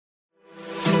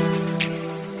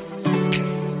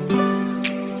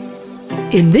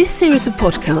In this series of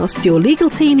podcasts, your legal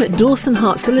team at Dawson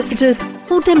Hart Solicitors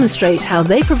will demonstrate how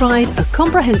they provide a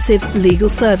comprehensive legal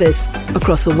service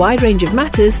across a wide range of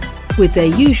matters with their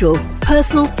usual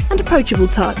personal and approachable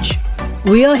touch.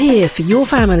 We are here for your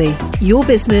family, your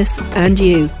business and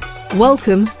you.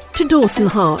 Welcome to Dawson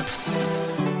Hart.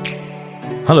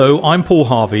 Hello, I'm Paul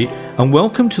Harvey and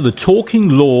welcome to the Talking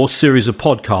Law series of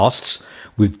podcasts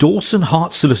with Dawson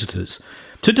Hart Solicitors.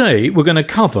 Today we're going to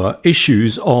cover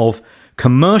issues of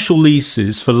commercial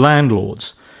leases for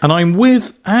landlords. And I'm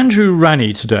with Andrew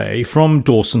Rannie today from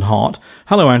Dawson Hart.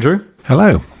 Hello, Andrew.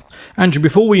 Hello. Andrew,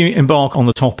 before we embark on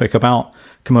the topic about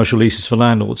commercial leases for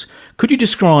landlords, could you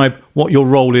describe what your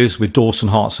role is with Dawson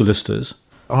Hart Solicitors?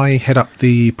 I head up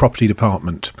the property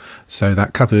department, so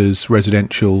that covers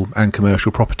residential and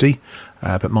commercial property,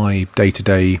 but my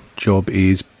day-to-day job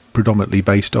is predominantly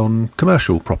based on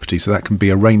commercial property, so that can be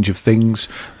a range of things.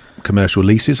 Commercial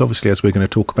leases, obviously, as we're going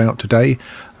to talk about today,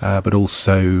 but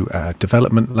also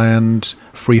development land,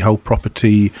 freehold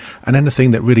property, and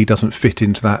anything that really doesn't fit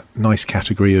into that nice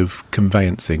category of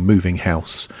conveyancing, moving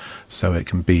house. So it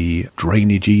can be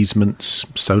drainage easements,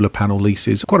 solar panel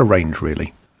leases, quite a range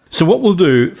really. So what we'll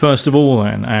do, first of all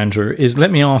then, Andrew, is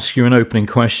let me ask you an opening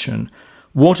question.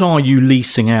 What are you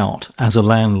leasing out as a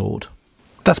landlord?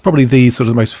 That's probably the sort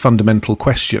of the most fundamental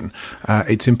question.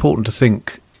 It's important to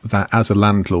think that as a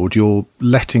landlord, you're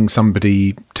letting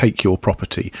somebody take your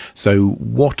property. So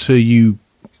what are you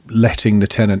letting the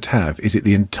tenant have? Is it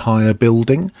the entire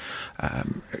building?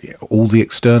 All the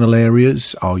external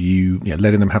areas? Are you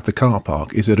letting them have the car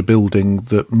park? Is it a building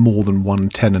that more than one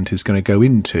tenant is going to go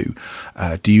into?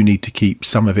 Do you need to keep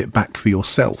some of it back for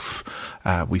yourself?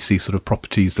 We see sort of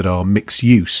properties that are mixed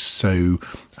use. So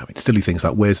silly things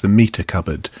like, where's the meter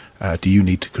cupboard? Do you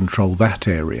need to control that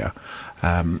area?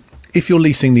 If you're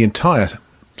leasing the entire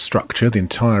structure, the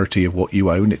entirety of what you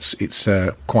own, it's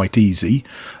quite easy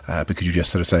because you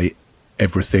just sort of say,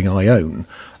 everything I own.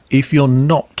 If you're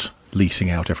not leasing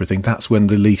out everything, that's when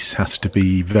the lease has to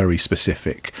be very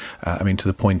specific. To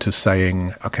the point of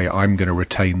saying, okay, I'm going to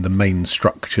retain the main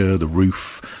structure, the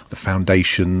roof, the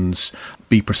foundations.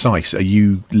 Be precise. Are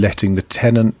you letting the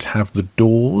tenant have the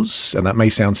doors? And that may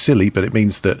sound silly, but it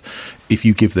means that if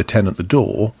you give the tenant the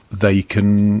door, they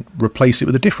can replace it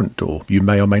with a different door. You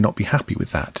may or may not be happy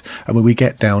with that. And when we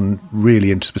get down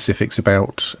really into specifics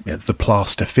about the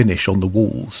plaster finish on the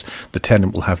walls, the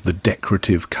tenant will have the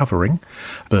decorative covering,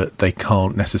 but they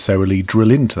can't necessarily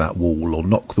drill into that wall or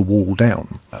knock the wall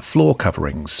down. Floor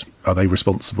coverings, are they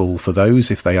responsible for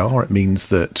those? If they are, it means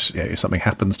that if something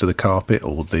happens to the carpet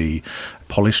or the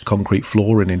polished concrete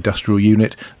floor in an industrial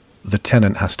unit, the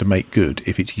tenant has to make good.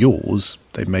 If it's yours,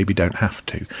 they maybe don't have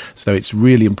to. So it's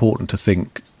really important to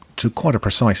think to quite a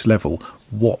precise level,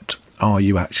 what are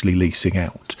you actually leasing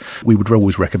out? We would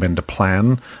always recommend a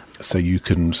plan, so you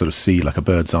can sort of see like a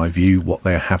bird's eye view what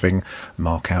they're having,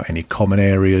 mark out any common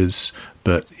areas.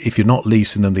 But if you're not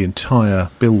leasing them the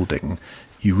entire building,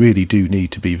 you really do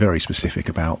need to be very specific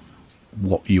about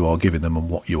what you are giving them and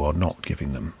what you are not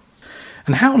giving them.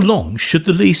 And how long should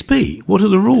the lease be? What are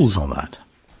the rules on that?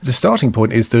 The starting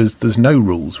point is there's no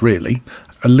rules, really.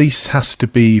 A lease has to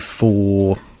be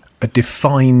for a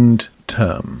defined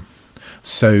term.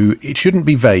 So it shouldn't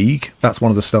be vague. That's one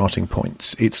of the starting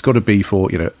points. It's got to be for,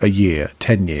 a year,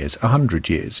 10 years, 100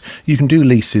 years. You can do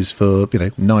leases for,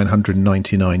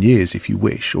 999 years if you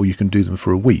wish, or you can do them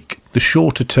for a week. The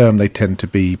shorter term, they tend to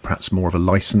be perhaps more of a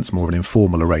license, more of an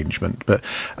informal arrangement. But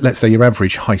let's say your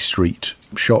average high street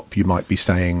shop, you might be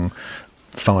saying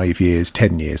 5 years,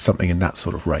 10 years, something in that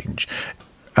sort of range.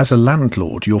 As a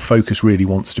landlord, your focus really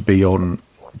wants to be on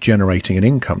generating an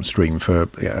income stream for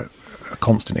a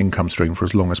constant income stream for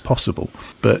as long as possible.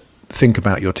 But think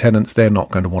about your tenants. They're not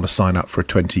going to want to sign up for a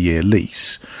 20-year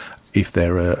lease. If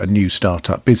they're a new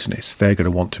startup business, they're going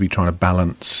to want to be trying to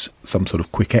balance some sort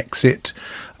of quick exit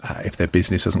if their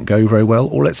business doesn't go very well,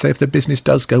 or let's say if their business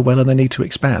does go well and they need to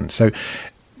expand. So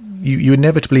you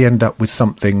inevitably end up with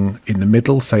something in the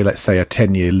middle, let's say a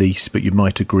 10-year lease, but you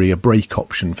might agree a break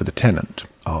option for the tenant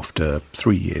after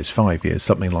 3 years, 5 years,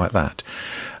 something like that.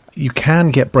 You can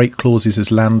get break clauses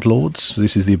as landlords.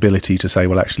 This is the ability to say,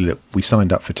 well, actually, look, we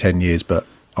signed up for 10 years, but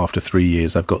after 3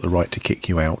 years, I've got the right to kick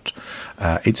you out.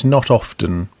 It's not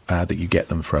often that you get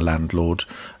them for a landlord,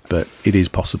 but it is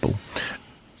possible.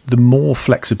 The more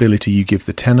flexibility you give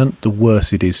the tenant, the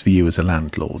worse it is for you as a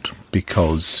landlord,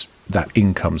 because that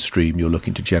income stream you're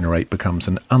looking to generate becomes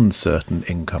an uncertain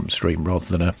income stream rather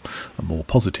than a more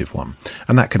positive one.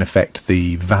 And that can affect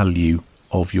the value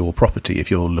of your property. If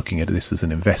you're looking at this as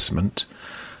an investment,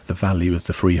 the value of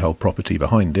the freehold property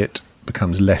behind it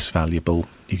becomes less valuable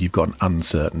if you've got an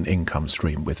uncertain income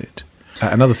stream with it.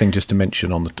 Another thing just to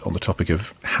mention on the topic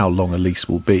of how long a lease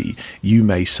will be, you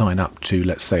may sign up to,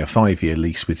 let's say, a 5-year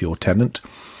lease with your tenant,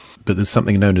 but there's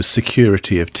something known as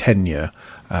security of tenure,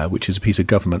 which is a piece of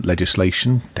government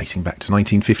legislation dating back to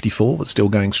 1954, but still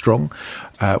going strong,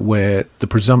 where the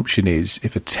presumption is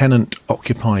if a tenant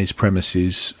occupies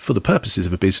premises for the purposes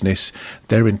of a business,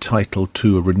 they're entitled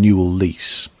to a renewal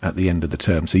lease at the end of the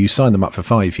term. So you sign them up for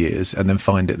 5 years and then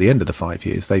find at the end of the 5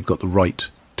 years they've got the right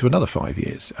to another 5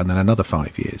 years and then another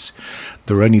 5 years.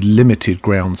 There are only limited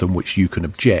grounds on which you can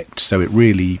object, so it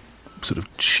really sort of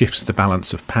shifts the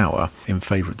balance of power in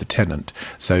favour of the tenant.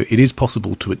 So it is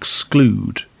possible to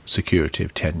exclude security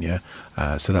of tenure,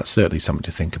 so that's certainly something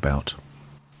to think about.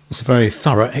 It's a very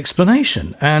thorough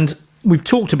explanation. And we've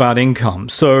talked about income,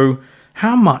 so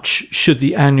how much should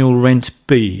the annual rent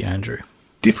be, Andrew?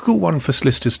 Difficult one for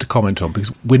solicitors to comment on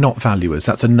because we're not valuers.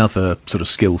 That's another sort of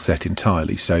skill set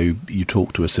entirely. So you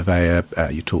talk to a surveyor,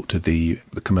 you talk to the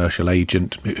commercial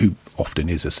agent, who often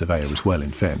is a surveyor as well, in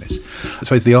fairness. I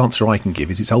suppose the answer I can give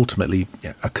is it's ultimately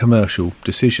a commercial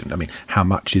decision. I mean, how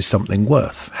much is something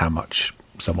worth? How much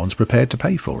someone's prepared to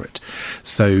pay for it?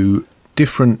 So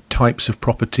different types of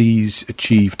properties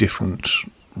achieve different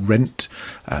rent,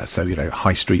 so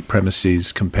high street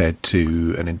premises compared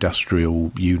to an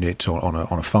industrial unit or on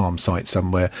a farm site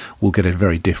somewhere will get a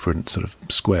very different sort of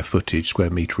square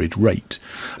meterage rate.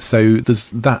 So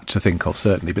there's that to think of,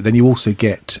 certainly, but then you also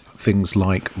get things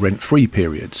like rent-free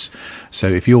periods. So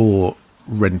if you're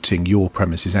renting your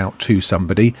premises out to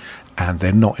somebody and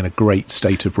they're not in a great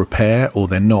state of repair, or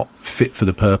they're not fit for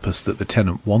the purpose that the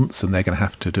tenant wants, and they're going to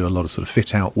have to do a lot of sort of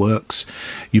fit-out works,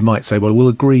 you might say, well, we'll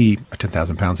agree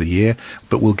 £10,000 a year,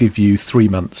 but we'll give you 3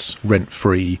 months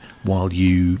rent-free while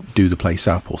you do the place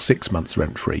up, or 6 months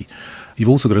rent-free. You've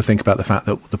also got to think about the fact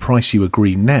that the price you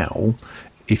agree now,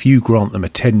 if you grant them a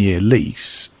 10-year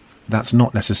lease, that's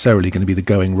not necessarily going to be the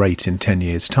going rate in 10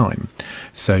 years' time.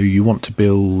 So you want to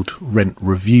build rent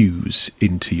reviews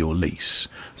into your lease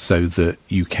so that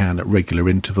you can, at regular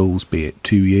intervals, be it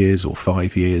 2 years or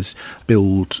 5 years,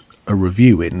 build a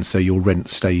review in so your rent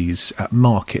stays at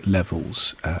market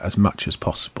levels as much as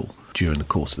possible during the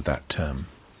course of that term.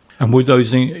 And would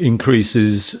those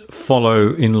increases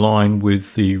follow in line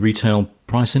with the retail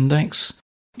price index?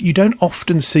 You don't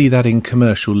often see that in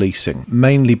commercial leasing,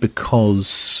 mainly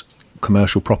because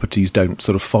commercial properties don't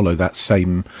sort of follow that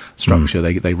same structure.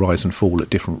 They rise and fall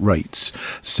at different rates.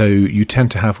 So you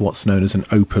tend to have what's known as an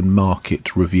open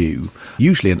market review,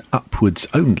 usually an upwards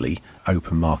only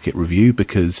open market review,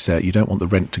 because you don't want the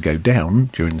rent to go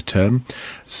down during the term.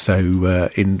 So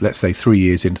in, let's say, 3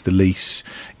 years into the lease,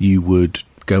 you would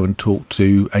go and talk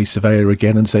to a surveyor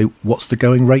again and say, what's the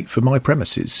going rate for my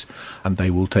premises? And they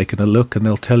will take a look and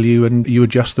they'll tell you, and you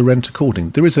adjust the rent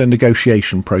according. There is a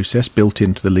negotiation process built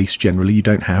into the lease generally. You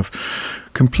don't have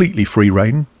completely free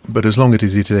rein, but as long as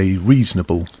it is a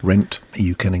reasonable rent,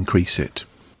 you can increase it.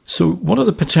 So what are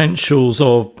the potentials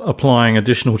of applying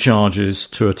additional charges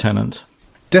to a tenant?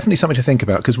 Definitely something to think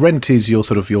about, because rent is your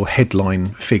sort of your headline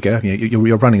figure.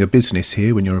 You're running a business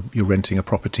here when you're renting a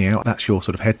property out. That's your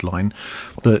sort of headline,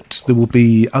 but there will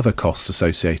be other costs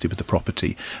associated with the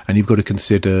property, and you've got to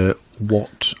consider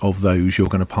what of those you're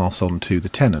going to pass on to the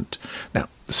tenant. Now,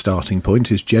 the starting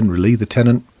point is generally the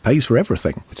tenant pays for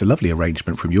everything. It's a lovely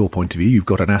arrangement from your point of view. You've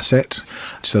got an asset,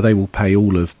 so they will pay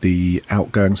all of the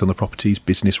outgoings on the properties,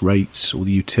 business rates, all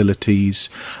the utilities,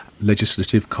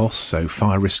 legislative costs, so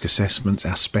fire risk assessments,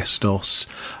 asbestos,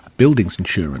 buildings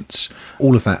insurance,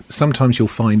 all of that. Sometimes you'll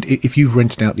find if you've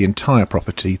rented out the entire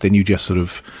property, then you just sort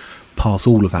of pass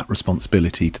all of that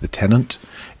responsibility to the tenant.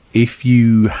 If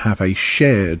you have a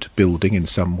shared building in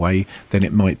some way, then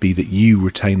it might be that you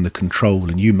retain the control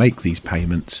and you make these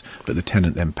payments, but the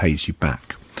tenant then pays you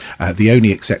back. The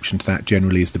only exception to that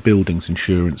generally is the buildings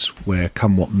insurance, where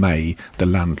come what may, the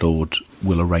landlord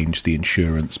will arrange the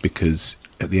insurance, because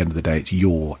at the end of the day, it's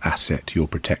your asset you're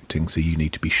protecting, so you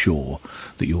need to be sure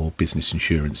that your business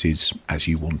insurance is as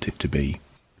you want it to be.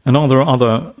 And are there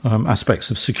other aspects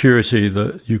of security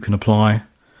that you can apply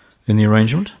in the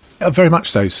arrangement? Very much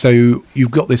so. So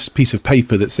you've got this piece of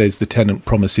paper that says the tenant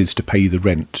promises to pay the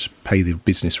rent, pay the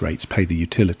business rates, pay the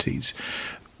utilities,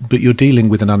 but you're dealing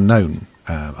with an unknown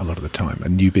a lot of the time, a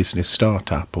new business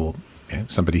startup, or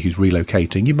somebody who's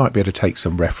relocating. You might be able to take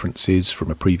some references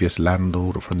from a previous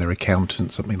landlord or from their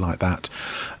accountant, something like that.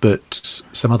 But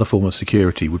some other form of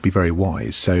security would be very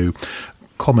wise. So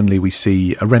commonly we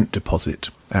see a rent deposit.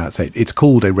 So it's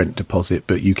called a rent deposit,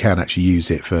 but you can actually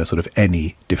use it for sort of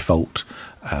any default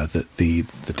that the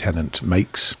tenant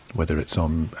makes, whether it's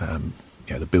on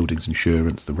the building's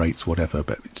insurance, the rates, whatever,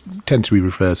 but it tends to be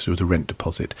referred to as a rent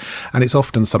deposit. And it's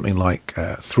often something like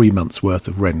 3 months' worth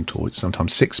of rent, or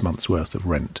sometimes 6 months' worth of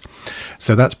rent.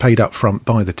 So that's paid up front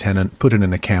by the tenant, put in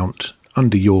an account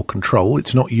under your control.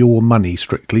 It's not your money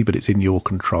strictly, but it's in your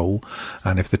control.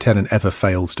 And if the tenant ever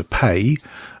fails to pay,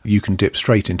 you can dip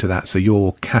straight into that. So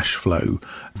your cash flow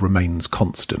remains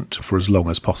constant for as long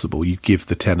as possible. You give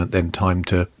the tenant then time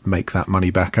to make that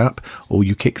money back up, or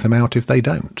you kick them out if they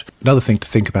don't. Another thing to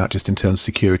think about just in terms of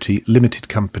security, limited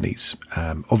companies.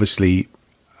 Obviously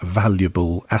a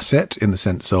valuable asset in the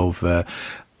sense of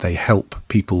they help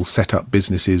people set up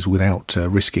businesses without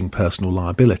risking personal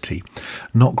liability.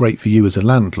 Not great for you as a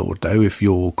landlord, though, if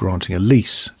you're granting a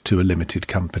lease to a limited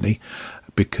company,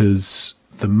 because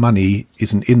the money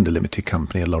isn't in the limited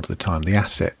company a lot of the time. The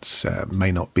assets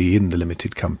may not be in the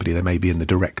limited company. They may be in the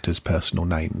directors' personal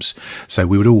names. So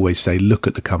we would always say, look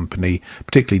at the company,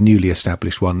 particularly newly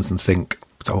established ones, and think,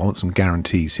 I want some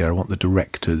guarantees here. I want the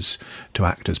directors to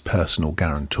act as personal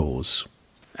guarantors.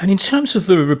 And in terms of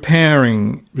the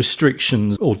repairing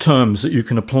restrictions or terms that you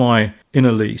can apply in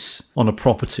a lease on a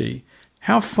property,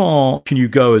 how far can you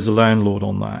go as a landlord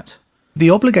on that? The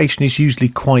obligation is usually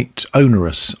quite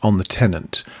onerous on the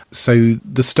tenant. So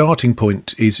the starting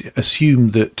point is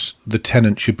assume that the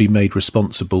tenant should be made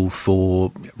responsible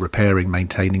for repairing,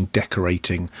 maintaining,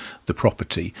 decorating the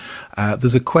property.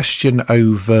 There's a question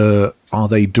over, are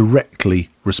they directly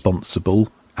responsible,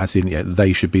 as in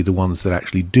they should be the ones that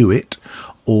actually do it,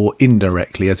 or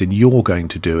indirectly, as in you're going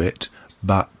to do it,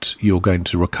 but you're going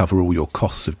to recover all your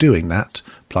costs of doing that,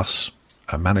 plus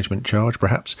a management charge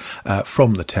perhaps,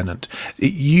 from the tenant.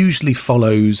 It usually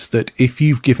follows that if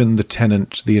you've given the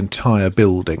tenant the entire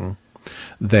building,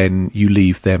 then you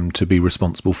leave them to be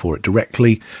responsible for it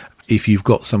directly. If you've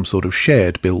got some sort of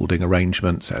shared building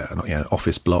arrangement, an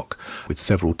office block with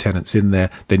several tenants in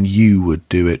there, then you would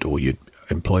do it, or you'd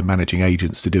employ managing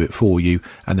agents to do it for you,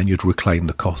 and then you'd reclaim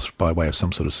the cost by way of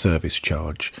some sort of service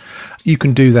charge. You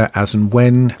can do that as and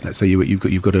when. Let's say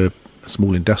you've got a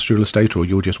small industrial estate, or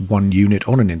you're just one unit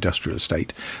on an industrial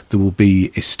estate. There will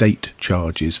be estate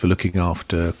charges for looking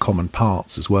after common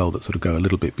parts as well that sort of go a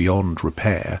little bit beyond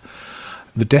repair.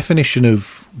 The definition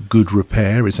of good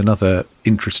repair is another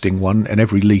interesting one, and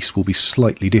every lease will be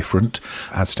slightly different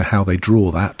as to how they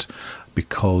draw that,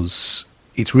 because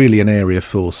it's really an area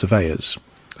for surveyors.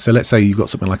 So let's say you've got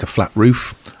something like a flat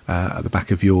roof at the back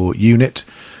of your unit.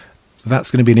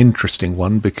 That's going to be an interesting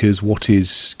one, because what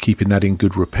is keeping that in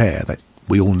good repair?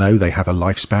 We all know they have a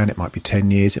lifespan. It might be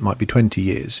 10 years, it might be 20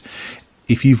 years.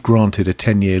 If you've granted a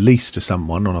 10-year lease to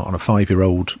someone on a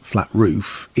 5-year-old flat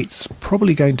roof, it's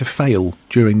probably going to fail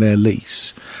during their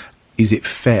lease. Is it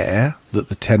fair that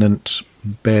the tenant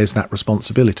bears that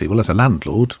responsibility? Well, as a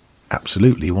landlord,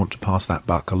 absolutely, you want to pass that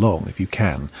buck along if you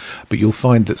can. But you'll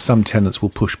find that some tenants will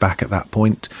push back at that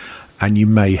point, and you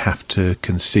may have to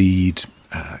concede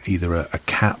either a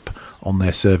cap on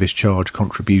their service charge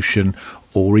contribution,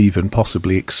 or even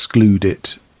possibly exclude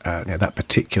it, that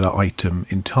particular item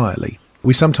entirely.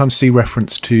 We sometimes see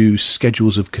reference to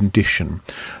schedules of condition.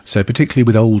 So particularly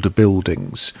with older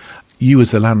buildings, you as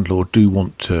the landlord do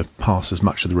want to pass as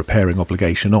much of the repairing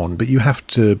obligation on, but you have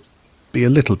to be a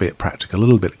little bit practical, a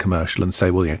little bit commercial, and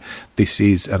say, well, this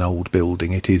is an old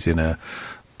building. It is in a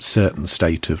certain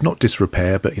state of not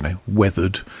disrepair, but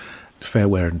weathered, fair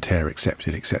wear and tear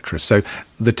accepted, etc. So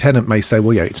the tenant may say,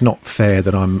 well, it's not fair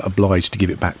that I'm obliged to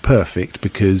give it back perfect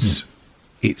because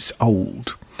it's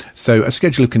old. So a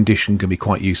schedule of condition can be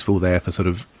quite useful there for sort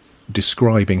of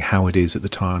describing how it is at the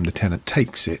time the tenant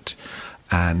takes it,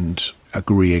 and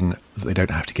agreeing that they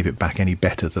don't have to give it back any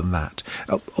better than that.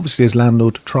 Obviously, as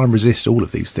landlord, try and resist all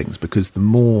of these things, because the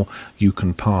more you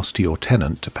can pass to your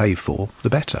tenant to pay for, the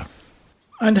better.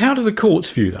 And how do the courts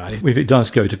view that if it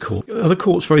does go to court? Are the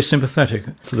courts very sympathetic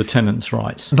for the tenant's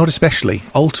rights? Not especially.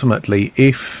 Ultimately,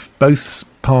 if both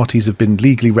parties have been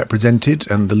legally represented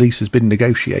and the lease has been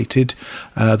negotiated,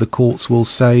 the courts will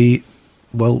say,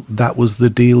 well, that was the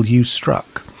deal you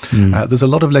struck. There's a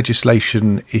lot of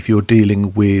legislation if you're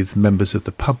dealing with members of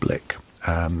the public,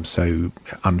 so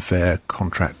unfair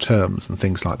contract terms and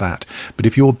things like that. But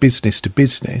if you're business to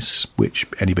business, which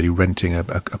anybody renting a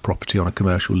property on a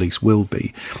commercial lease will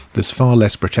be, there's far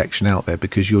less protection out there,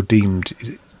 because you're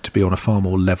deemed to be on a far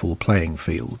more level playing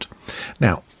field.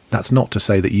 Now, that's not to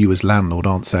say that you as landlord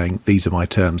aren't saying, these are my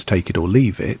terms, take it or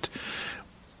leave it.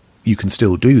 You can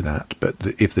still do that, but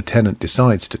if the tenant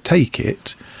decides to take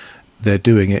it, they're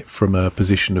doing it from a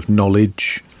position of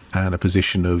knowledge and a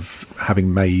position of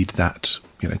having made that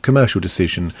commercial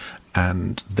decision,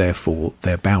 and therefore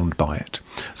they're bound by it.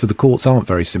 So the courts aren't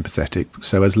very sympathetic.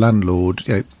 So as landlord,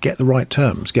 get the right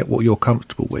terms, get what you're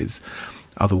comfortable with.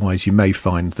 Otherwise, you may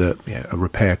find that a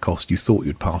repair cost you thought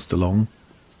you'd passed along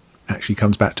actually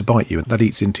comes back to bite you, and that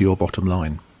eats into your bottom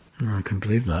line. I can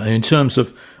believe that. In terms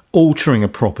of altering a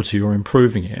property or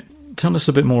improving it, tell us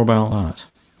a bit more about that.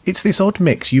 It's this odd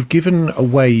mix. You've given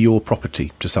away your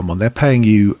property to someone. They're paying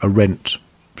you a rent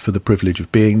for the privilege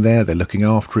of being there. They're looking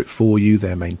after it for you.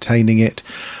 They're maintaining it.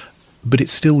 But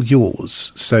it's still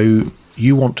yours. So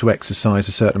you want to exercise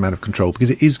a certain amount of control because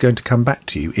it is going to come back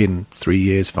to you in 3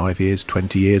 years, 5 years,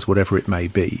 20 years, whatever it may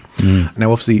be.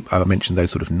 Now, obviously, I mentioned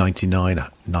those sort of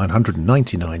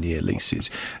 999-year leases.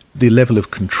 The level of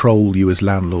control you as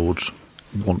landlord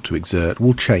want to exert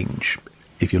will change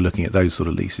if you're looking at those sort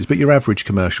of leases. But your average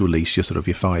commercial lease, your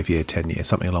 5-year, 10-year,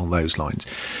 something along those lines,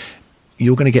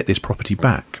 you're going to get this property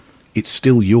back. It's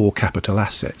still your capital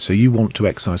asset, so you want to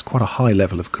exercise quite a high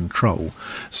level of control.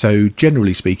 So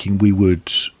generally speaking, we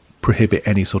would prohibit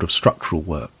any sort of structural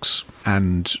works,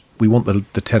 and we want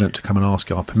the tenant to come and ask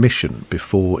our permission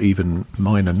before even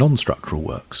minor non-structural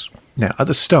works. Now, at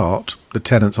the start, the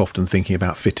tenant's often thinking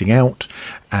about fitting out,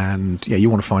 and you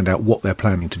want to find out what they're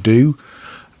planning to do,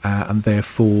 and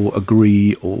therefore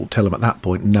agree or tell them at that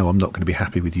point, no, I'm not going to be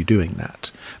happy with you doing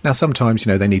that. Now, sometimes,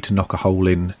 they need to knock a hole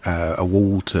in a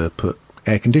wall to put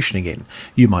air conditioning in.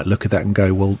 You might look at that and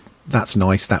go, well, that's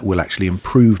nice. That will actually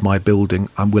improve my building.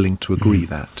 I'm willing to agree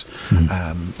that.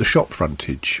 The shop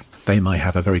frontage, they may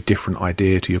have a very different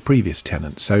idea to your previous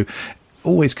tenant. So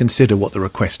always consider what the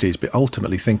request is, but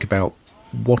ultimately think about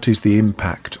what is the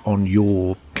impact on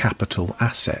your capital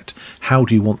asset? How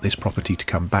do you want this property to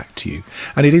come back to you?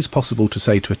 And it is possible to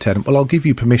say to a tenant, well, I'll give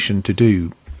you permission to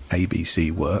do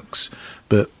ABC works,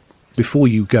 but before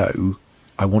you go,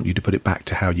 I want you to put it back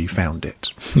to how you found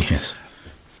it. Yes.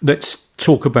 Let's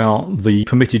talk about the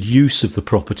permitted use of the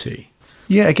property.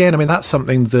 Yeah, again, that's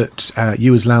something that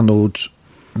you as landlord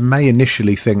may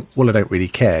initially think, well, I don't really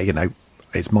care,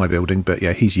 it's my building, but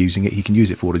he's using it. He can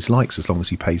use it for what he likes as long as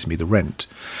he pays me the rent.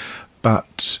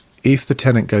 But if the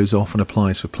tenant goes off and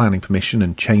applies for planning permission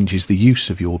and changes the use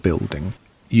of your building,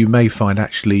 you may find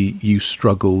actually you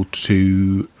struggle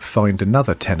to find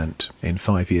another tenant in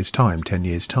 5 years' time, 10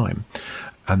 years' time,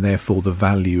 and therefore the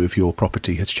value of your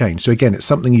property has changed. So again, it's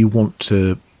something you want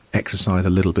to exercise a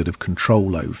little bit of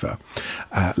control over.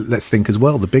 Let's think as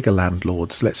well, the bigger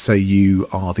landlords. Let's say you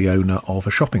are the owner of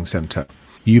a shopping centre.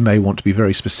 You may want to be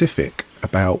very specific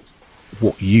about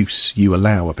what use you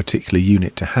allow a particular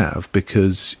unit to have,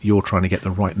 because you're trying to get the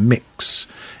right mix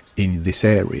in this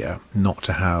area, not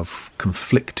to have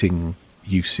conflicting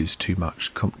uses too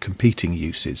much, competing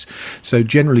uses. So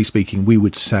generally speaking, we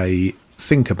would say,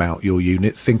 think about your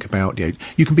unit, think about,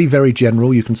 you can be very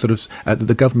general. You can sort of,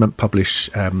 the government publish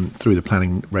through the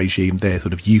planning regime their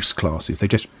sort of use classes. They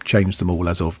just changed them all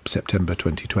as of September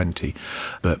 2020.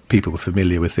 But people were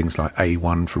familiar with things like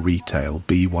A1 for retail,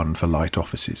 B1 for light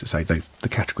offices. I say the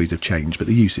categories have changed, but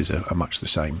the uses are much the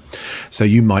same. So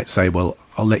you might say, well,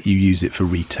 I'll let you use it for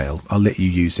retail. I'll let you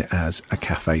use it as a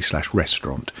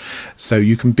cafe/restaurant. So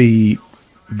you can be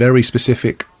very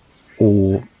specific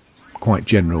or quite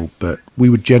general, but we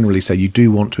would generally say you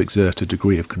do want to exert a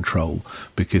degree of control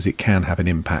because it can have an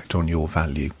impact on your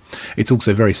value. It's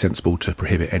also very sensible to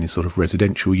prohibit any sort of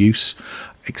residential use,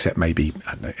 except maybe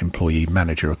employee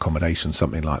manager accommodation,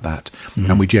 something like that.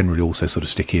 And we generally also sort of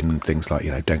stick in things like,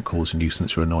 don't cause a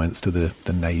nuisance or annoyance to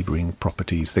the neighbouring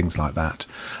properties, things like that,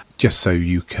 just so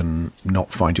you can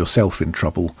not find yourself in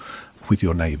trouble with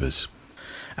your neighbours.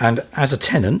 And as a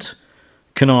tenant,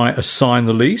 can I assign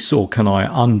the lease or can I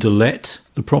underlet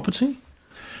the property?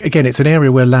 Again, it's an area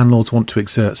where landlords want to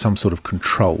exert some sort of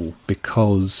control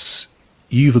because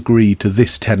you've agreed to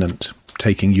this tenant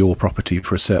taking your property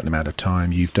for a certain amount of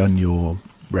time. You've done your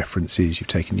references, you've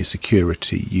taken your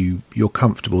security, you're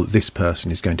comfortable that this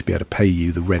person is going to be able to pay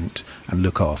you the rent and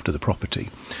look after the property.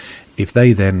 If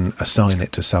they then assign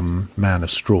it to some man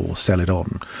of straw, sell it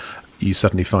on, you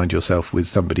suddenly find yourself with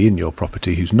somebody in your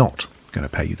property who's not going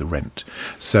to pay you the rent.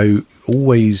 So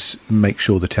always make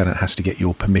sure the tenant has to get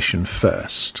your permission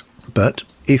first. But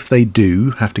if they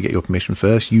do have to get your permission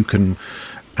first, you can,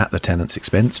 at the tenant's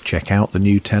expense, check out the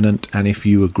new tenant, and if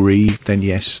you agree, then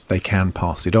yes, they can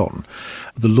pass it on.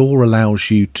 The law allows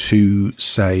you to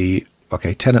say,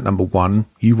 okay, tenant number 1,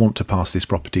 you want to pass this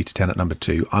property to tenant number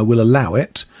 2. I will allow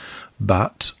it,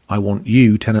 but I want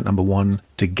you, tenant number 1,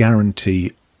 to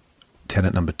guarantee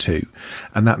tenant number 2.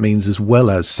 And that means, as well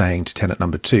as saying to tenant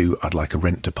number 2, I'd like a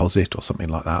rent deposit or something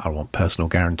like that, I want personal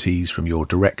guarantees from your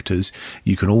directors,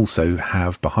 you can also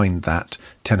have behind that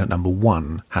tenant number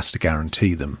 1 has to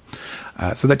guarantee them.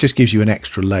 So that just gives you an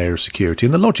extra layer of security.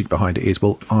 And the logic behind it is,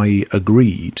 well, I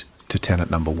agreed to tenant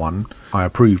number 1, I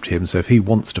approved him, so if he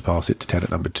wants to pass it to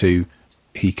tenant number 2,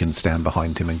 he can stand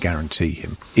behind him and guarantee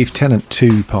him. If tenant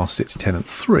 2 passes it to tenant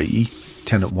 3,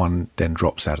 tenant 1 then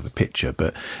drops out of the picture,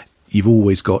 but you've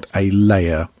always got a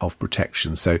layer of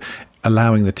protection. So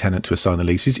allowing the tenant to assign the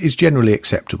lease is generally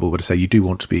acceptable, but I say you do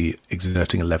want to be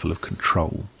exerting a level of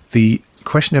control. The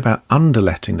question about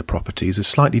underletting the property is a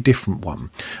slightly different one.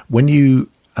 When you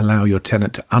allow your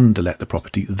tenant to underlet the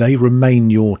property, they remain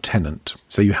your tenant.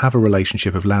 So you have a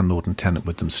relationship of landlord and tenant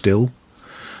with them still,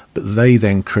 but they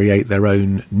then create their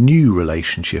own new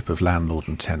relationship of landlord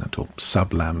and tenant, or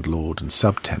sub-landlord and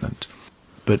sub-tenant.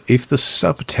 But if the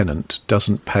sub-tenant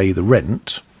doesn't pay the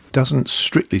rent, doesn't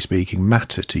strictly speaking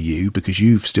matter to you, because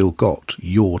you've still got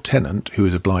your tenant who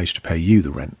is obliged to pay you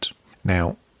the rent.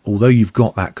 Now, although you've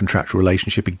got that contractual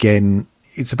relationship, again,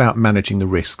 it's about managing the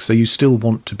risk. So you still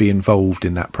want to be involved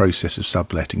in that process of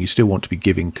subletting. You still want to be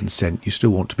giving consent. You still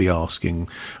want to be asking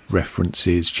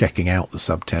references, checking out the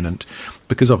subtenant,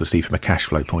 because obviously from a cash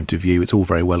flow point of view, it's all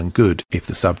very well and good if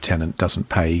the subtenant doesn't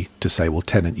pay to say, well,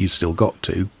 tenant, you've still got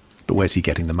to, but where's he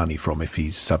getting the money from if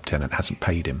his subtenant hasn't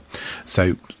paid him?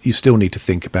 So you still need to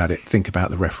think about it, think about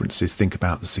the references, think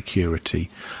about the security.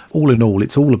 All in all,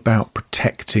 it's all about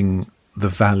protecting the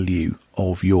value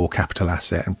of your capital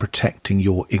asset and protecting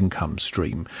your income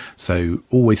stream. So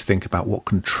always think about what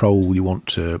control you want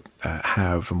to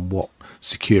have and what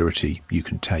security you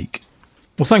can take.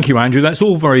 Well, thank you, Andrew. That's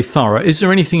all very thorough. Is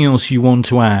there anything else you want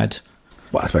to add?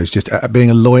 Well, I suppose just being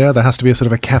a lawyer, there has to be a sort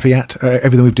of a caveat.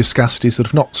 Everything we've discussed is sort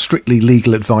of not strictly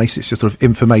legal advice, it's just sort of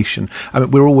information. I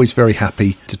mean, we're always very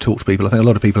happy to talk to people. I think a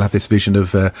lot of people have this vision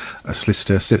of a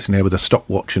solicitor sitting there with a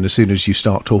stopwatch, and as soon as you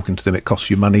start talking to them, it costs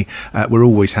you money. We're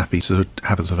always happy to sort of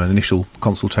have a sort of an initial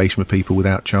consultation with people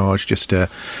without charge, just to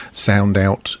sound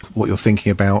out what you're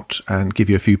thinking about and give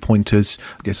you a few pointers,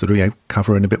 just sort of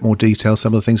cover in a bit more detail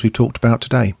some of the things we've talked about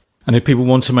today. And if people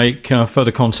want to make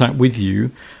further contact with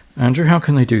you, Andrew, how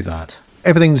can they do that?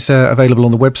 Everything's available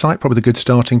on the website, probably the good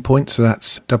starting point. So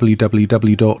that's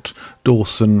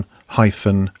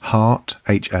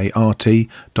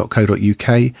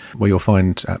www.dawson-hart.co.uk, where you'll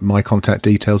find my contact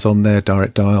details on there,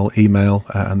 direct dial, email,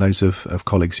 and those of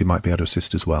colleagues who might be able to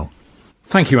assist as well.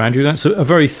 Thank you, Andrew. That's a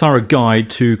very thorough guide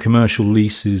to commercial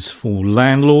leases for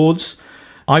landlords.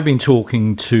 I've been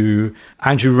talking to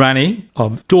Andrew Rannie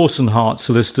of Dawson Hart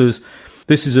Solicitors.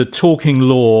 This is a Talking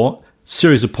Law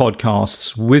series of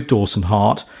podcasts with Dawson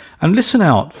Hart, and listen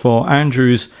out for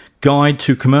Andrew's guide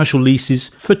to commercial leases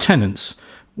for tenants,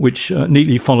 which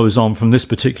neatly follows on from this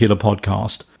particular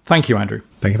podcast. Thank you, Andrew.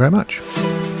 Thank you very much.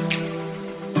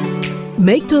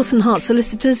 Make Dawson Hart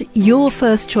Solicitors your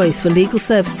first choice for legal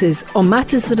services on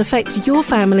matters that affect your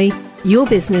family, your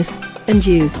business and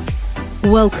you.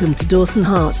 Welcome to Dawson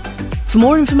Hart. For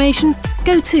more information,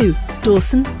 go to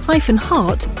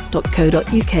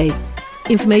dawson-hart.co.uk.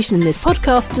 Information in this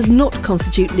podcast does not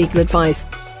constitute legal advice,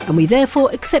 and we therefore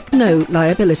accept no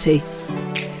liability.